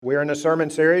We're in a sermon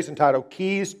series entitled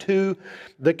Keys to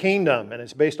the Kingdom, and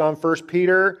it's based on 1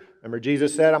 Peter. Remember,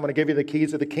 Jesus said, I'm going to give you the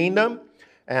keys of the kingdom.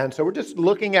 And so we're just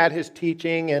looking at his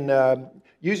teaching and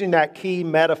using that key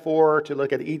metaphor to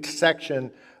look at each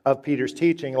section of Peter's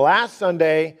teaching. Last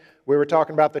Sunday, we were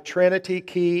talking about the Trinity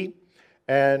key,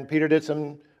 and Peter did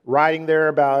some writing there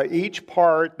about each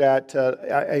part that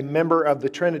a member of the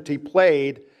Trinity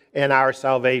played in our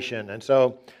salvation. And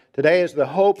so today is the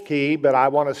hope key, but I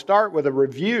want to start with a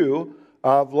review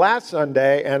of last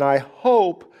Sunday, and I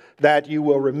hope that you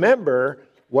will remember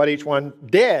what each one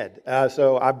did.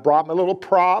 So I brought my little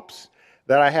props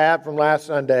that I had from last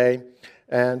Sunday,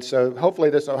 and so hopefully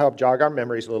this will help jog our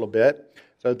memories a little bit.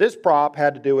 So this prop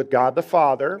had to do with God the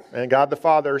Father, and God the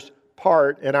Father's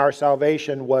part in our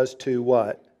salvation was to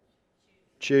what?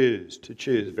 Choose. To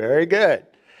choose. Very good.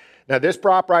 Now this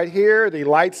prop right here, the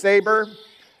lightsaber,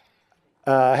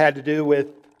 had to do with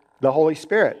the Holy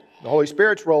Spirit. The Holy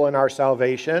Spirit's role in our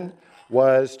salvation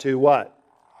was to what?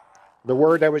 The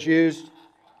word that was used?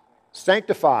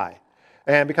 Sanctify.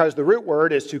 And because the root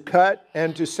word is to cut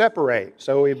and to separate.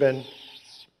 So we've been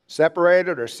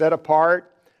separated or set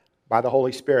apart by the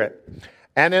Holy Spirit.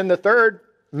 And then the third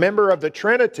member of the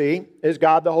Trinity is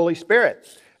God the Holy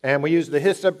Spirit. And we use the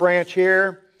hyssop branch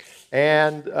here.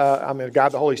 And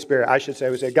God the Holy Spirit, I should say.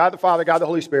 We say God the Father, God the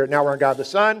Holy Spirit. Now we're on God the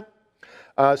Son.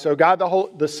 So God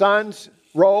the Son's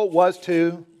role was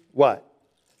to what?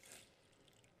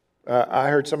 I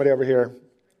heard somebody over here.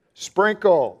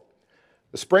 Sprinkle.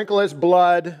 The sprinkle His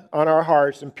blood on our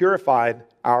hearts and purified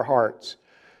our hearts.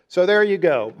 So there you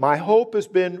go. My hope has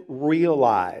been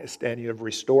realized, and you have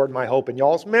restored my hope in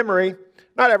y'all's memory.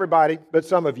 Not everybody, but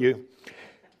some of you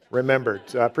remembered.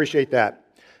 So I appreciate that.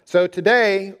 So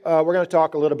today, we're going to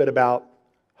talk a little bit about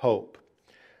hope.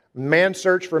 Man's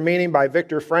Search for Meaning by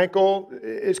Viktor Frankl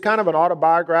is kind of an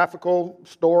autobiographical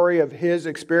story of his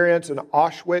experience in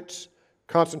Auschwitz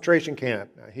concentration camp.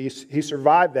 He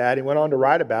survived that. He went on to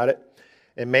write about it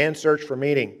in Man's Search for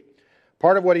Meaning.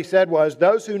 Part of what he said was,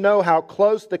 those who know how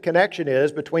close the connection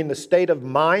is between the state of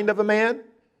mind of a man,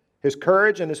 his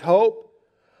courage and his hope,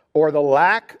 or the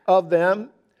lack of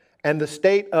them, and the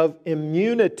state of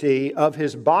immunity of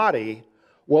his body,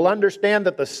 will understand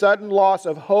that the sudden loss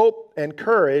of hope and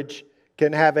courage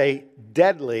can have a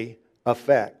deadly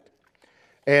effect.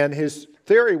 And his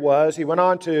theory was, he went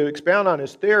on to expound on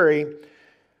his theory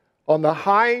on the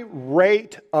high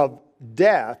rate of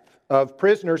death of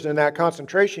prisoners in that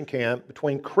concentration camp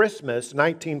between Christmas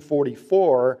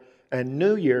 1944 and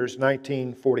New Year's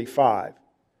 1945.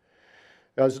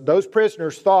 Those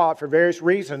prisoners thought, for various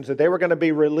reasons, that they were going to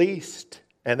be released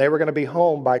and they were going to be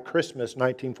home by Christmas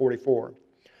 1944.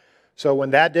 So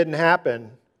when that didn't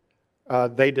happen,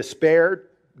 they despaired,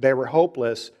 they were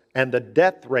hopeless, and the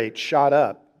death rate shot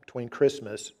up between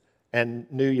Christmas and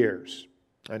New Year's.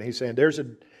 And he's saying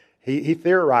he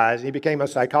theorized, he became a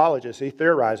psychologist, he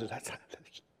theorizes that's a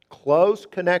close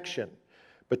connection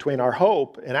between our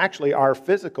hope and actually our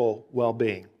physical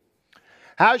well-being.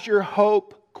 How's your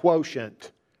hope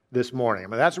quotient this morning? I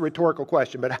mean, that's a rhetorical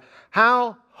question, but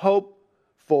how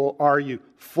hopeful are you?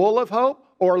 Full of hope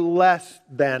or less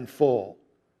than full?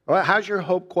 Well, how's your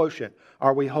hope quotient?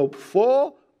 Are we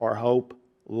hopeful or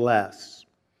hopeless?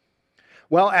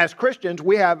 Well, as Christians,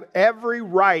 we have every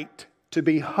right to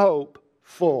be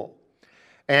hopeful.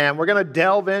 And we're going to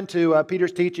delve into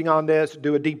Peter's teaching on this,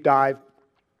 do a deep dive.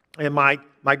 And my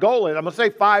goal is, I'm going to say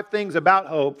 5 things about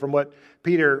hope from what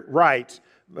Peter writes.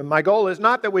 My goal is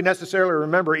not that we necessarily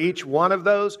remember each one of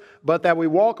those, but that we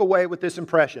walk away with this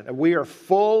impression that we are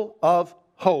full of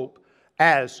hope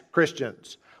as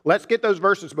Christians. Let's get those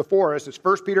verses before us. It's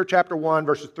 1 Peter chapter 1,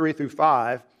 verses 3 through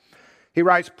 5. He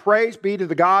writes, "Praise be to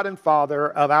the God and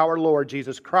Father of our Lord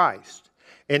Jesus Christ.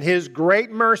 In His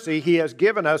great mercy, He has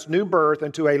given us new birth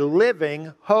into a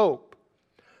living hope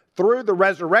through the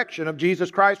resurrection of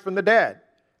Jesus Christ from the dead,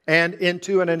 and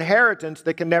into an inheritance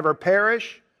that can never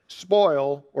perish,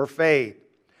 spoil, or fade.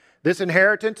 This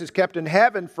inheritance is kept in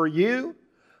heaven for you,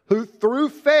 who through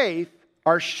faith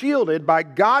are shielded by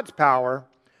God's power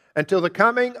until the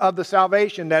coming of the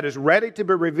salvation that is ready to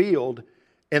be revealed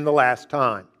in the last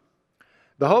time."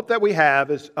 The hope that we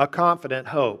have is a confident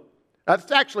hope.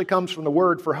 That actually comes from the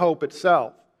word for hope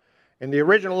itself. In the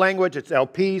original language, it's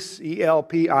elpis,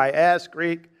 E-L-P-I-S,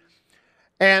 Greek.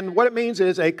 And what it means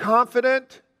is a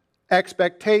confident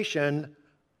expectation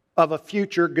of a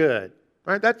future good.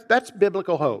 Right? That's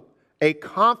biblical hope. A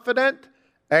confident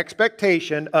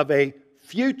expectation of a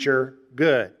future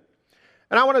good.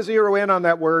 And I want to zero in on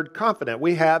that word confident.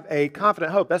 We have a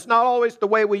confident hope. That's not always the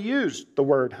way we use the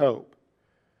word hope.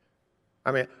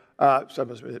 I mean,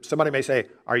 Somebody may say,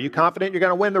 are you confident you're going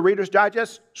to win the Reader's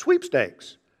Digest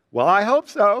sweepstakes? Well, I hope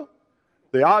so.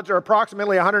 The odds are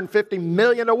approximately 150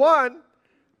 million to 1,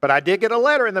 but I did get a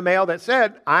letter in the mail that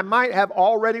said I might have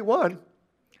already won.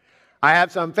 I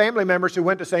have some family members who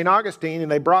went to St. Augustine,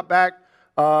 and they brought back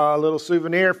a little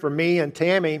souvenir for me and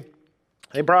Tammy.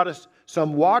 They brought us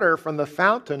some water from the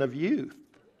fountain of youth.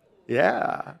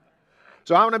 Yeah.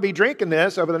 So I'm going to be drinking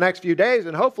this over the next few days,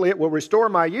 and hopefully it will restore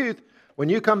my youth. When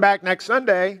you come back next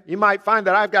Sunday, you might find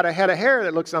that I've got a head of hair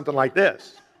that looks something like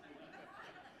this.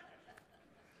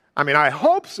 I mean, I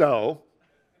hope so,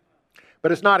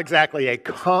 but it's not exactly a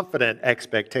confident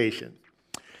expectation.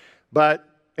 But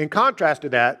in contrast to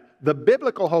that, the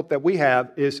biblical hope that we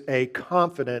have is a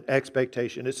confident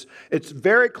expectation. It's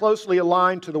very closely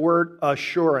aligned to the word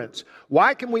assurance.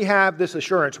 Why can we have this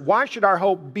assurance? Why should our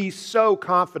hope be so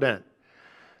confident?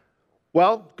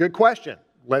 Well, good question.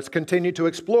 Let's continue to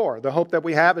explore. The hope that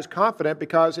we have is confident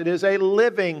because it is a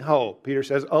living hope. Peter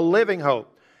says, a living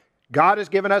hope. God has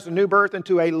given us a new birth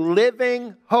into a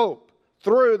living hope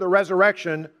through the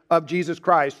resurrection of Jesus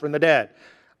Christ from the dead.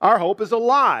 Our hope is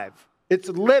alive. It's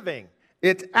living.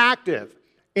 It's active.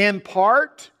 In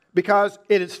part because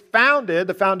it is founded,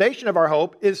 the foundation of our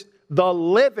hope is the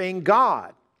living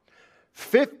God.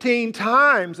 15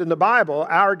 times in the Bible,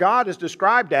 our God is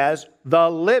described as the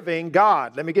living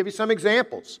God. Let me give you some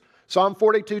examples. Psalm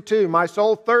 42:2, my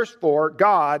soul thirsts for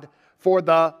God, for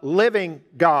the living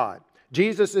God.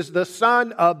 Jesus is the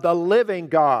Son of the living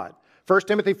God. 1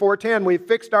 Timothy 4:10, we've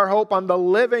fixed our hope on the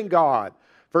living God.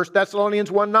 1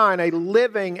 Thessalonians 1:9, a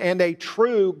living and a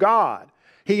true God.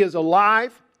 He is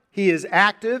alive. He is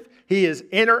active. He is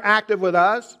interactive with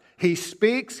us. He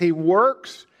speaks. He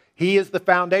works. He is the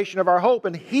foundation of our hope,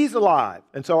 and He's alive.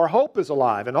 And so our hope is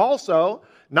alive. And also,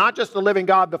 not just the living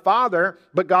God the Father,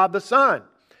 but God the Son.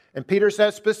 And Peter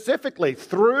says specifically,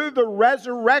 through the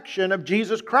resurrection of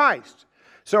Jesus Christ.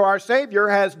 So our Savior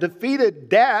has defeated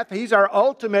death. He's our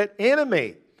ultimate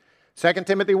enemy. 2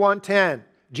 Timothy 1:10,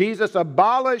 Jesus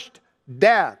abolished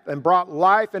death and brought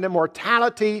life and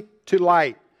immortality to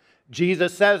light.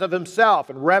 Jesus says of Himself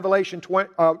in Revelation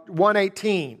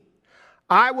 1:18,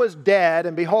 I was dead,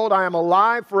 and behold, I am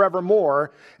alive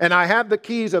forevermore, and I have the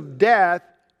keys of death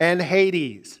and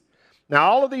Hades. Now,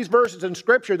 all of these verses in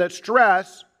Scripture that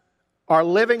stress our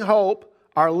living hope,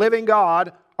 our living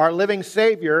God, our living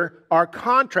Savior, are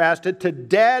contrasted to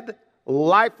dead,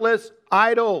 lifeless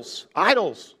idols,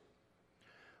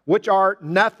 which are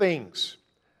nothings.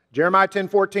 Jeremiah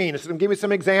 10:14, this is going to give you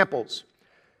some examples.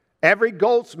 Every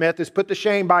goldsmith is put to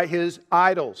shame by his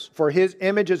idols, for his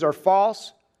images are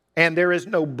false, and there is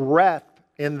no breath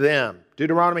in them.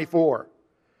 Deuteronomy 4.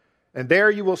 And there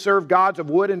you will serve gods of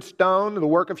wood and stone, the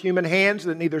work of human hands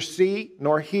that neither see,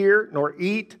 nor hear, nor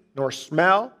eat, nor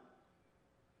smell.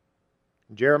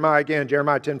 Jeremiah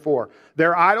 10:4.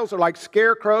 Their idols are like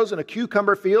scarecrows in a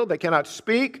cucumber field. They cannot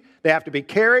speak. They have to be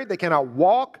carried. They cannot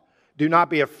walk. Do not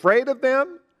be afraid of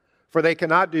them, for they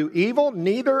cannot do evil,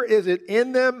 neither is it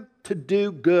in them to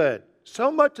do good.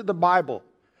 So much of the Bible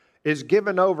is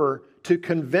given over to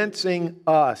convincing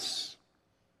us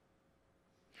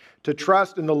to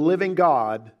trust in the living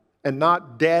God and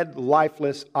not dead,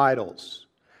 lifeless idols.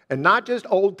 And not just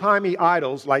old-timey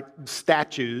idols like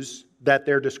statues that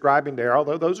they're describing there,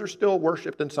 although those are still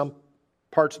worshipped in some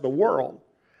parts of the world,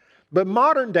 but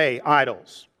modern-day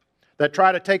idols that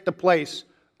try to take the place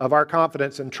of our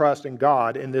confidence and trust in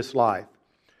God in this life.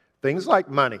 Things like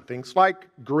money, things like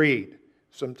greed,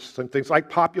 some things like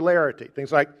popularity,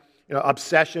 things like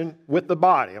obsession with the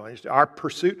body. Our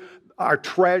pursuit, our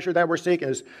treasure that we're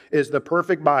seeking is the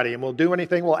perfect body, and we'll do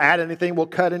anything, we'll add anything, we'll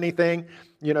cut anything,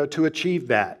 to achieve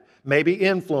that. Maybe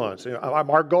influence.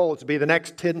 Our goal is to be the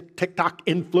next TikTok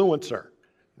influencer.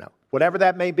 Now, whatever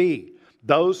that may be,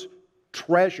 those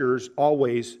treasures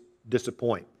always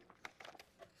disappoint.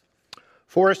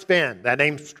 Forrest Fenn. That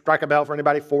name strike a bell for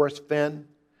anybody? Forrest Fenn.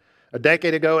 A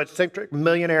decade ago, eccentric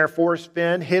millionaire Forrest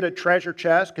Fenn hid a treasure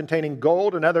chest containing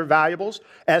gold and other valuables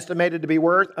estimated to be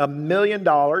worth $1 million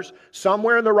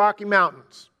somewhere in the Rocky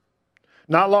Mountains.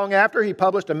 Not long after, he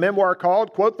published a memoir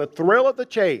called, quote, The Thrill of the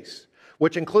Chase,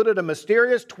 which included a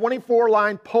mysterious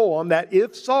 24-line poem that,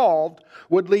 if solved,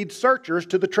 would lead searchers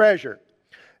to the treasure.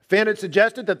 Fenn had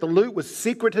suggested that the loot was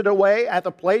secreted away at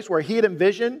the place where he had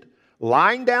envisioned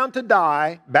lying down to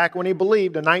die back when he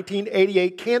believed a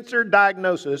 1988 cancer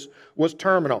diagnosis was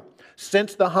terminal.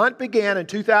 Since the hunt began in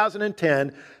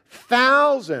 2010,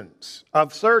 thousands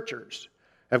of searchers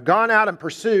have gone out in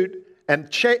pursuit, and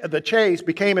the chase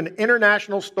became an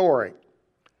international story.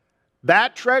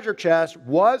 That treasure chest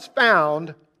was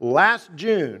found last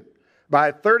June by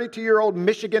a 32-year-old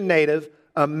Michigan native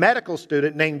a medical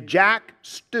student named Jack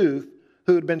Stuth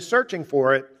who had been searching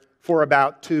for it for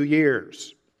about 2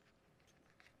 years.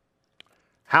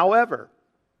 However,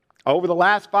 over the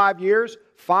last 5 years,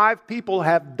 5 people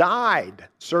have died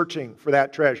searching for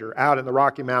that treasure out in the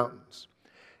Rocky Mountains.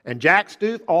 And Jack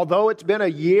Stuth, although it's been a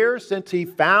year since he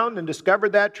found and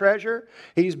discovered that treasure,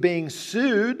 he's being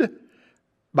sued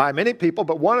by many people,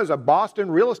 but one is a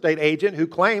Boston real estate agent who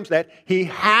claims that he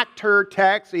hacked her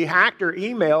texts, he hacked her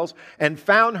emails, and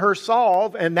found her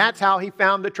solve, and that's how he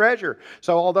found the treasure.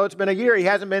 So although it's been a year, he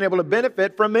hasn't been able to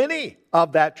benefit from any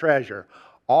of that treasure.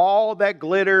 All that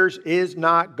glitters is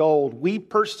not gold. We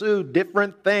pursue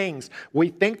different things. We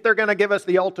think they're going to give us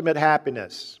the ultimate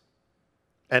happiness.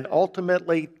 And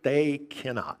ultimately, they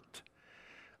cannot.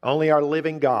 Only our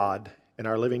living God and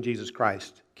our living Jesus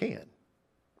Christ can.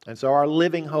 And so our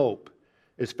living hope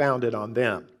is founded on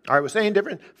them. All right, we're saying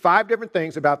 5 different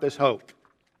things about this hope.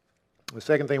 The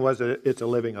second thing was that it's a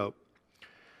living hope.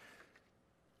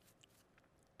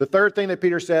 The third thing that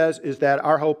Peter says is that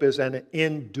our hope is an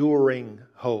enduring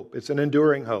hope. It's an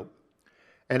enduring hope.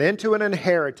 And into an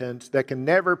inheritance that can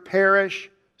never perish,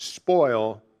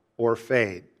 spoil, or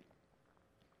fade.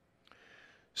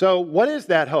 So what is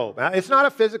that hope? Now, it's not a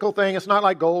physical thing. It's not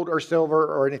like gold or silver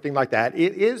or anything like that.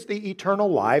 It is the eternal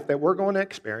life that we're going to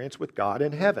experience with God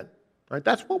in heaven. Right?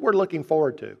 That's what we're looking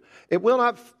forward to. It will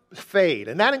not fade.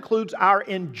 And that includes our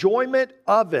enjoyment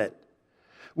of it.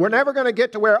 We're never going to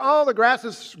get to where, the grass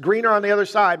is greener on the other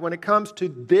side when it comes to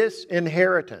this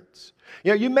inheritance.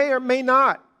 You may or may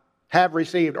not have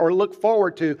received or look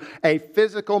forward to a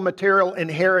physical material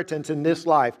inheritance in this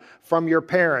life from your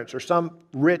parents or some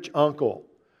rich uncle.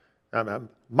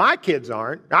 My kids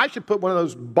aren't. I should put one of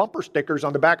those bumper stickers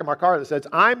on the back of my car that says,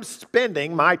 I'm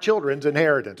spending my children's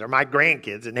inheritance or my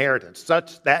grandkids' inheritance,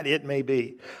 such that it may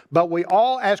be. But we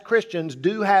all, as Christians,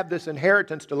 do have this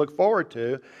inheritance to look forward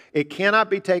to. It cannot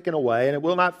be taken away and it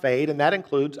will not fade, and that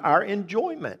includes our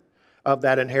enjoyment of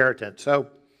that inheritance. So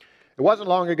it wasn't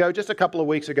long ago, just a couple of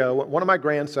weeks ago, one of my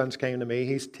grandsons came to me.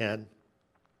 He's 10.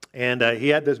 And he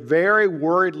had this very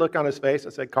worried look on his face. I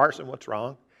said, Carson, what's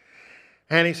wrong?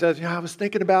 And he says, I was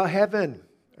thinking about heaven.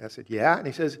 I said, yeah. And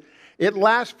he says, it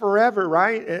lasts forever,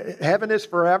 right? Heaven is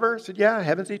forever. I said, yeah,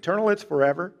 heaven's eternal, it's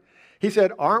forever. He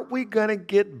said, aren't we going to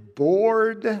get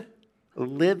bored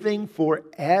living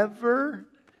forever?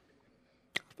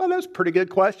 Well, that's a pretty good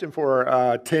question for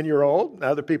a 10-year-old.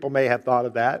 Other people may have thought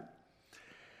of that.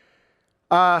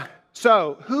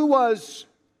 So, who was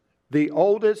the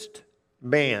oldest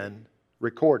man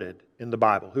recorded in the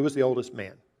Bible? Who was the oldest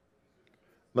man?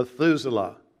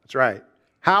 Methuselah. That's right.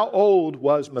 How old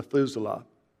was Methuselah?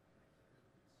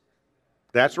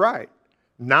 That's right.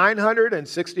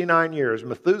 969 years.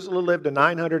 Methuselah lived to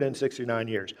 969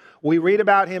 years. We read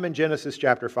about him in Genesis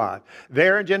chapter 5.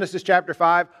 There in Genesis chapter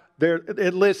 5,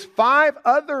 it lists 5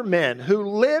 other men who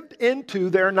lived into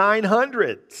their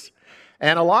 900s.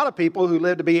 And a lot of people who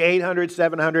lived to be 800,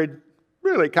 700,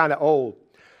 really kind of old.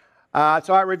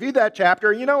 So I reviewed that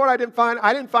chapter. You know what I didn't find?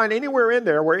 I didn't find anywhere in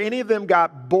there where any of them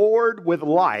got bored with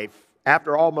life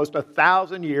after almost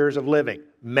 1,000 years of living.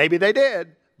 Maybe they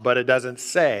did, but it doesn't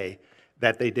say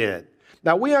that they did.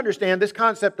 Now, we understand this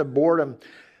concept of boredom.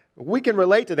 We can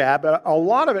relate to that, but a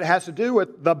lot of it has to do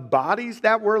with the bodies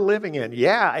that we're living in.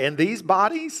 Yeah, and these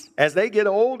bodies, as they get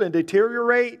old and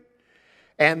deteriorate,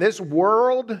 and this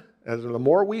world, as the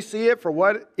more we see it for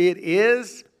what it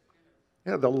is,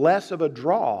 the less of a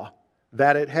draw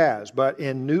that it has. But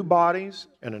in new bodies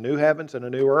and a new heavens and a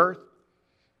new earth,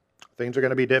 things are going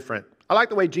to be different. I like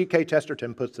the way G.K.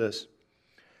 Chesterton puts this.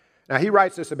 Now, he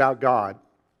writes this about God.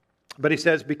 But he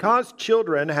says, because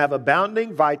children have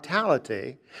abounding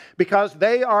vitality, because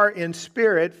they are in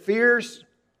spirit fierce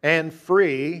and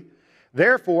free,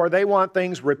 therefore they want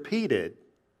things repeated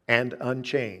and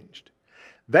unchanged.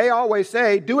 They always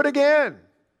say, do it again.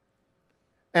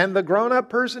 And the grown-up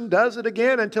person does it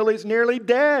again until he's nearly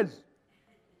dead.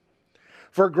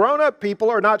 For grown-up people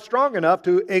are not strong enough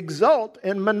to exult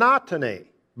in monotony,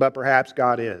 but perhaps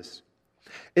God is.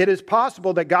 It is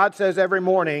possible that God says every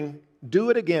morning, do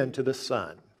it again to the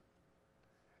sun.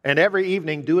 And every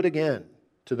evening, do it again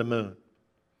to the moon.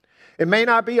 It may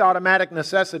not be automatic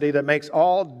necessity that makes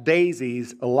all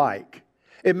daisies alike.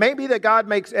 It may be that God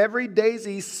makes every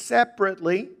daisy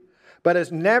separately, but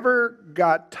has never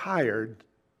got tired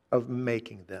of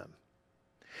making them.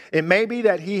 It may be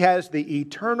that He has the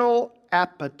eternal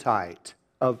appetite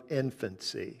of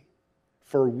infancy,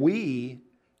 for we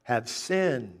have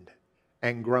sinned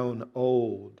and grown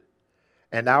old,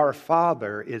 and our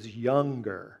Father is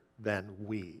younger than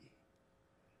we.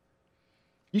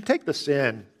 You take the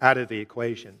sin out of the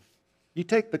equation. You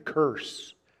take the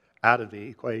curse out of the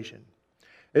equation.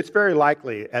 It's very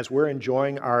likely, as we're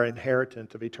enjoying our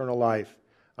inheritance of eternal life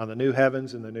on the new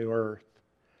heavens and the new earth,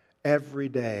 every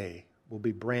day will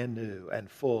be brand new and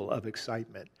full of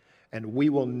excitement. And we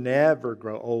will never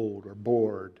grow old or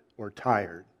bored or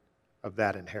tired of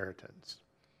that inheritance.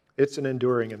 It's an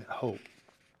enduring hope.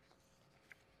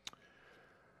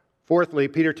 Fourthly,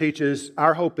 Peter teaches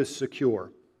our hope is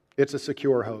secure. It's a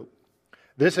secure hope.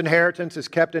 This inheritance is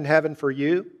kept in heaven for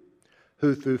you,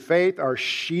 who through faith are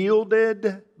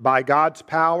shielded by God's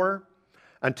power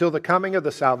until the coming of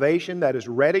the salvation that is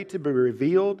ready to be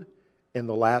revealed in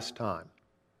the last time.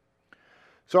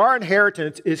 So our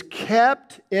inheritance is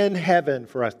kept in heaven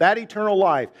for us. That eternal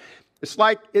life, it's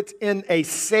like it's in a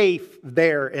safe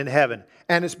there in heaven,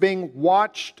 and it's being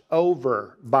watched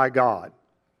over by God.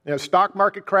 You know, stock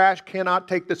market crash cannot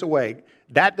take this away.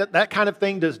 That kind of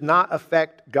thing does not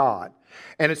affect God.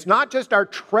 And it's not just our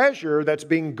treasure that's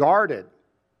being guarded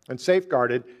and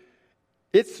safeguarded.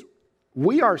 It's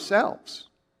we ourselves.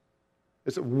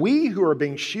 It's we who are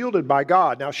being shielded by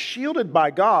God. Now, shielded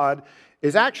by God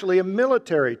is actually a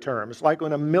military term. It's like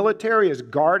when a military is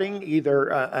guarding either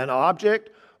an object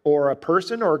or a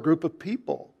person or a group of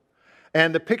people.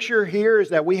 And the picture here is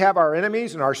that we have our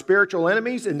enemies and our spiritual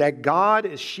enemies, and that God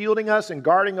is shielding us and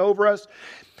guarding over us.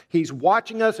 He's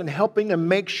watching us and helping to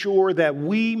make sure that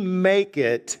we make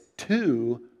it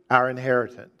to our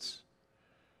inheritance.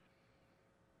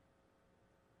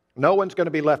 No one's going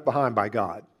to be left behind by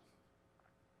God.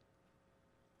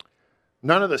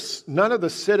 None of the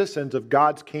citizens of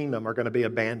God's kingdom are going to be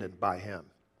abandoned by Him.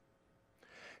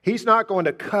 He's not going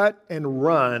to cut and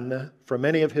run from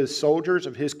any of His soldiers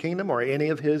of His kingdom or any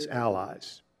of His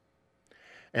allies.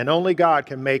 And only God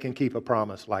can make and keep a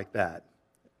promise like that.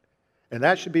 And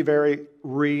that should be very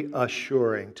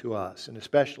reassuring to us, and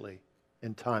especially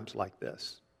in times like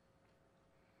this.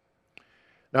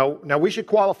 Now we should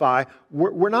qualify.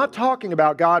 We're not talking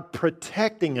about God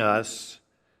protecting us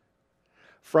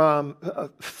from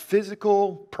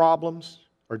physical problems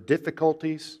or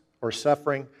difficulties or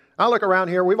suffering. I look around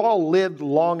here, we've all lived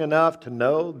long enough to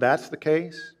know that's the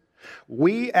case.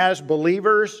 We as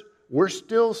believers, we're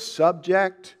still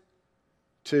subject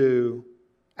to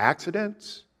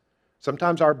accidents.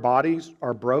 Sometimes our bodies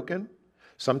are broken.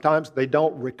 Sometimes they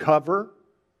don't recover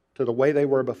to the way they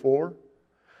were before.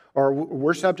 Or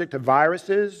we're subject to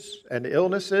viruses and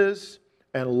illnesses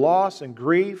and loss and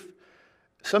grief,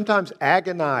 sometimes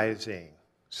agonizing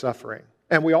suffering.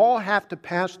 And we all have to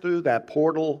pass through that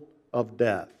portal of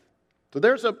death. So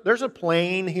there's a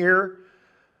plane here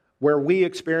where we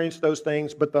experience those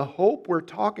things, but the hope we're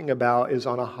talking about is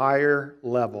on a higher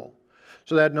level.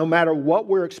 So that no matter what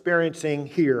we're experiencing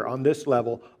here on this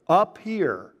level, up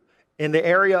here in the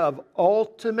area of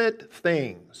ultimate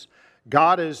things,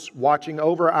 God is watching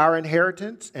over our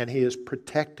inheritance and He is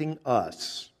protecting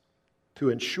us to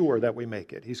ensure that we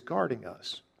make it. He's guarding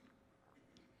us.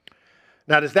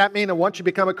 Now, does that mean that once you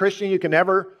become a Christian, you can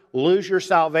never lose your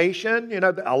salvation? You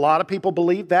know, a lot of people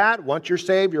believe that. Once you're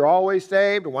saved, you're always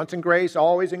saved. Once in grace,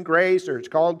 always in grace. Or it's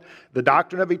called the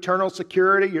doctrine of eternal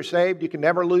security. You're saved. You can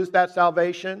never lose that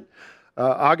salvation.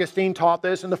 Augustine taught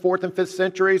this in the 4th and 5th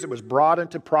centuries. It was brought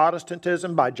into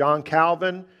Protestantism by John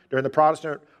Calvin during the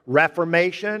Protestant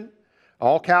Reformation.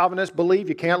 All Calvinists believe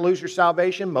you can't lose your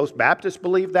salvation. Most Baptists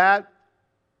believe that.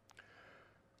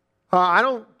 I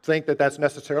don't think that that's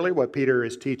necessarily what Peter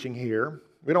is teaching here.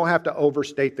 We don't have to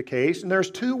overstate the case. And there's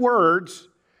two words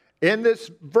in this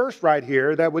verse right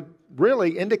here that would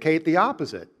really indicate the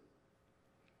opposite.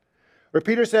 Where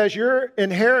Peter says, your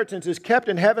inheritance is kept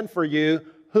in heaven for you,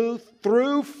 who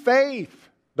through faith,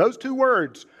 those two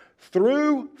words,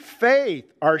 through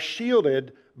faith are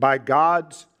shielded by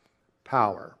God's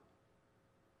power.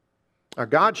 Now,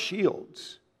 God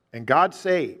shields, and God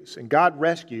saves, and God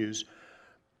rescues,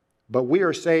 but we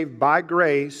are saved by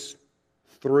grace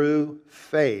through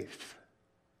faith.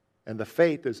 And the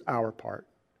faith is our part.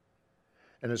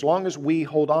 And as long as we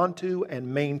hold on to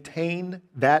and maintain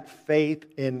that faith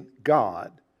in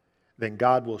God, then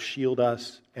God will shield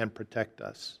us and protect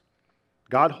us.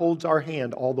 God holds our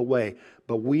hand all the way,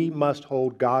 but we must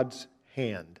hold God's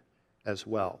hand as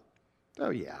well. Oh,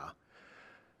 yeah.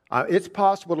 It's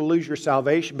possible to lose your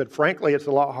salvation, but frankly, it's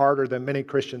a lot harder than many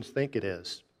Christians think it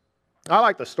is. I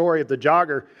like the story of the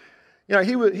jogger. You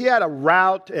know, he had a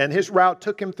route, and his route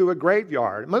took him through a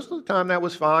graveyard. Most of the time, that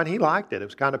was fine. He liked it. It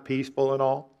was kind of peaceful and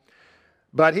all.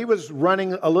 But he was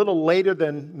running a little later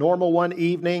than normal one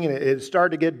evening, and it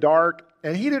started to get dark,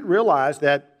 and he didn't realize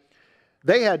that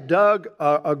they had dug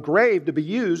a grave to be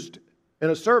used in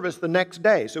a service the next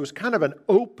day. So it was kind of an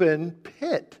open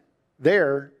pit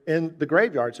there in the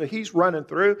graveyard. So he's running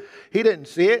through. He didn't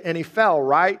see it, and he fell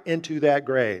right into that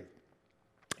grave.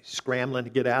 He's scrambling to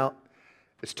get out.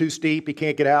 It's too steep. He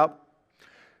can't get out.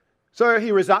 So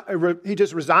he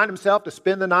just resigned himself to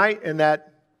spend the night in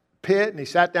that pit, and he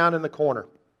sat down in the corner.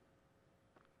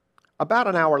 About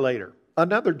an hour later,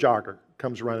 another jogger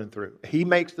comes running through. He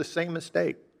makes the same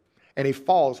mistake, and he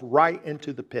falls right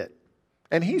into the pit.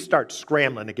 And he starts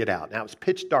scrambling to get out. Now, it's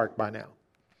pitch dark by now.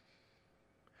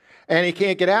 And he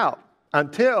can't get out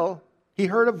until he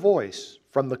heard a voice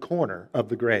from the corner of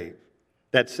the grave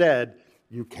that said,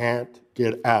 "You can't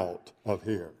get out of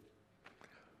here."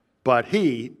 But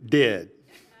he did.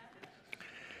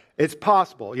 It's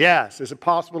possible. Yes, is it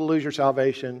possible to lose your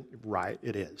salvation? Right,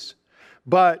 it is.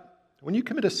 But when you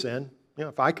commit a sin,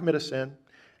 if I commit a sin,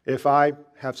 if I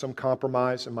have some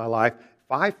compromise in my life,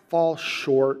 if I fall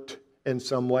short in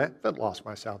some way, I haven't lost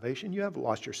my salvation. You haven't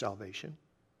lost your salvation.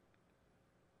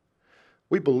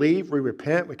 We believe, we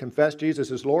repent, we confess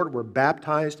Jesus as Lord. We're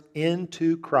baptized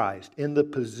into Christ in the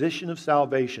position of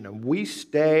salvation. And we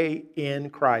stay in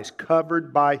Christ,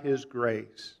 covered by His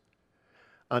grace,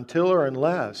 until or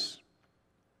unless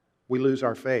we lose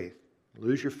our faith.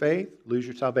 Lose your faith, lose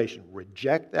your salvation.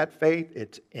 Reject that faith.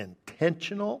 It's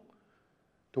intentional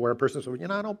to where a person says,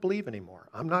 I don't believe anymore.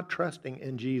 I'm not trusting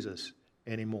in Jesus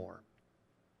anymore.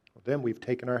 Well, then we've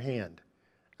taken our hand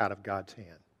out of God's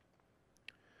hand.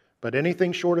 But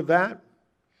anything short of that,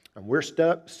 and we're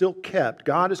still kept,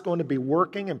 God is going to be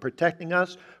working and protecting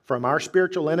us from our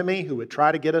spiritual enemy who would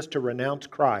try to get us to renounce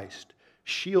Christ,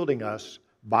 shielding us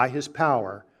by His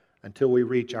power until we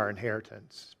reach our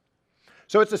inheritance.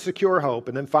 So it's a secure hope.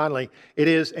 And then finally, it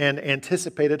is an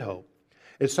anticipated hope.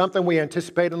 It's something we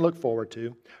anticipate and look forward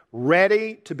to,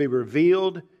 ready to be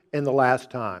revealed in the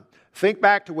last time. Think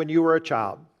back to when you were a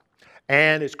child,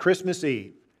 and it's Christmas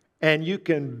Eve, and you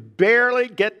can barely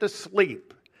get to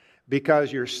sleep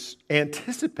because you're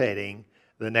anticipating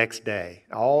the next day,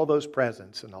 all those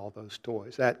presents and all those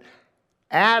toys, that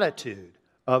attitude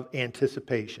of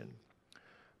anticipation.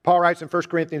 Paul writes in 1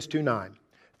 Corinthians 2:9,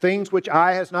 "Things which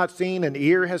eye has not seen and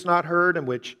ear has not heard and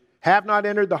which have not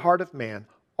entered the heart of man,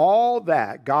 all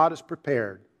that God has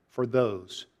prepared for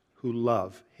those who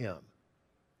love Him."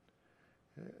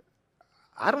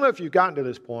 I don't know if you've gotten to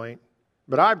this point,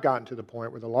 but I've gotten to the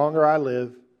point where the longer I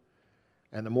live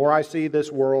and the more I see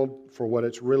this world for what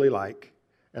it's really like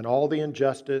and all the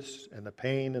injustice and the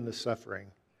pain and the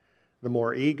suffering, the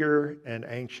more eager and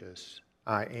anxious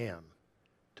I am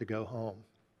to go home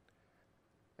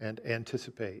and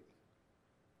anticipate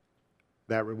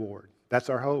that reward. That's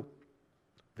our hope.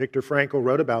 Viktor Frankl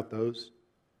wrote about those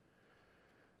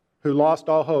who lost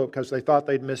all hope because they thought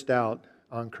they'd missed out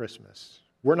on Christmas.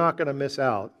 We're not going to miss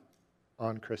out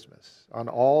on Christmas, on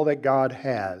all that God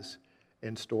has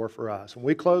in store for us. When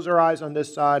we close our eyes on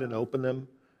this side and open them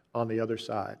on the other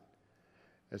side,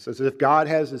 it's as if God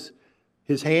has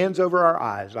his hands over our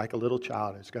eyes like a little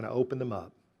child, and He's going to open them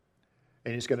up.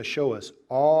 And He's going to show us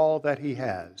all that He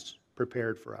has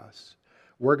prepared for us.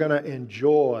 We're going to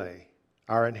enjoy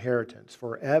our inheritance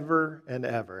forever and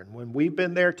ever. And when we've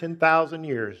been there 10,000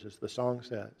 years, as the song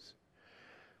says,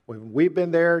 when we've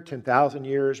been there 10,000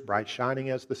 years, bright shining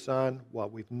as the sun,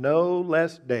 we've no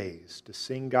less days to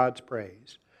sing God's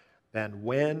praise than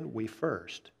when we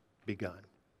first begun.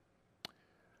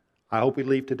 I hope we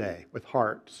leave today with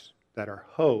hearts that are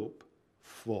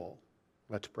hope-full.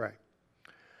 Let's pray.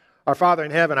 Our Father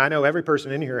in heaven, I know every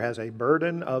person in here has a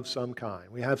burden of some kind.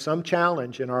 We have some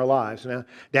challenge in our lives now,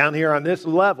 down here on this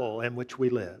level in which we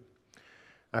live.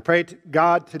 I pray to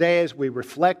God today as we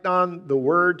reflect on the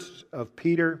words of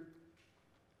Peter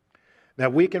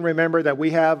that we can remember that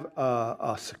we have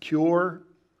a secure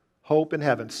hope in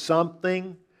heaven,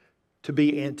 something to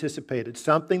be anticipated,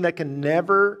 something that can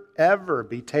never, ever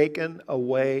be taken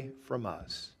away from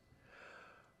us.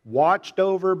 Watched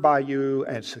over by you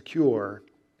and secure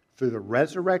through the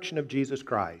resurrection of Jesus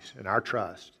Christ and our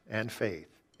trust and faith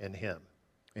in Him.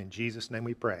 In Jesus' name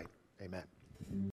we pray. Amen.